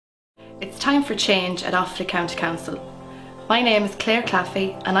It's time for change at Offaly County Council. My name is Clare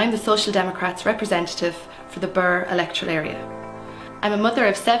Claffey and I'm the Social Democrats representative for the Birr electoral area. I'm a mother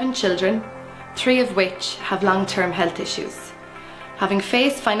of 7 children, 3 of which have long-term health issues. Having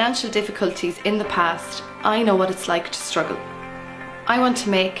faced financial difficulties in the past, I know what it's like to struggle. I want to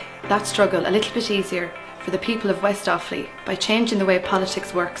make that struggle a little bit easier for the people of West Offaly by changing the way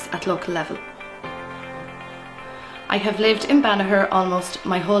politics works at local level. I have lived in Banagher almost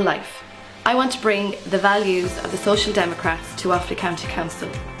my whole life. I want to bring the values of the Social Democrats to Offaly County Council: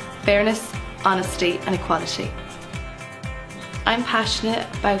 fairness, honesty and equality. I'm passionate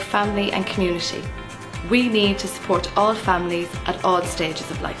about family and community. We need to support all families at all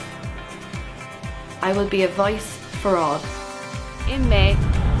stages of life. I will be a voice for all. In May,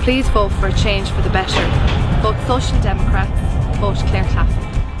 please vote for a change for the better. Vote Social Democrats, vote Clare Claffey.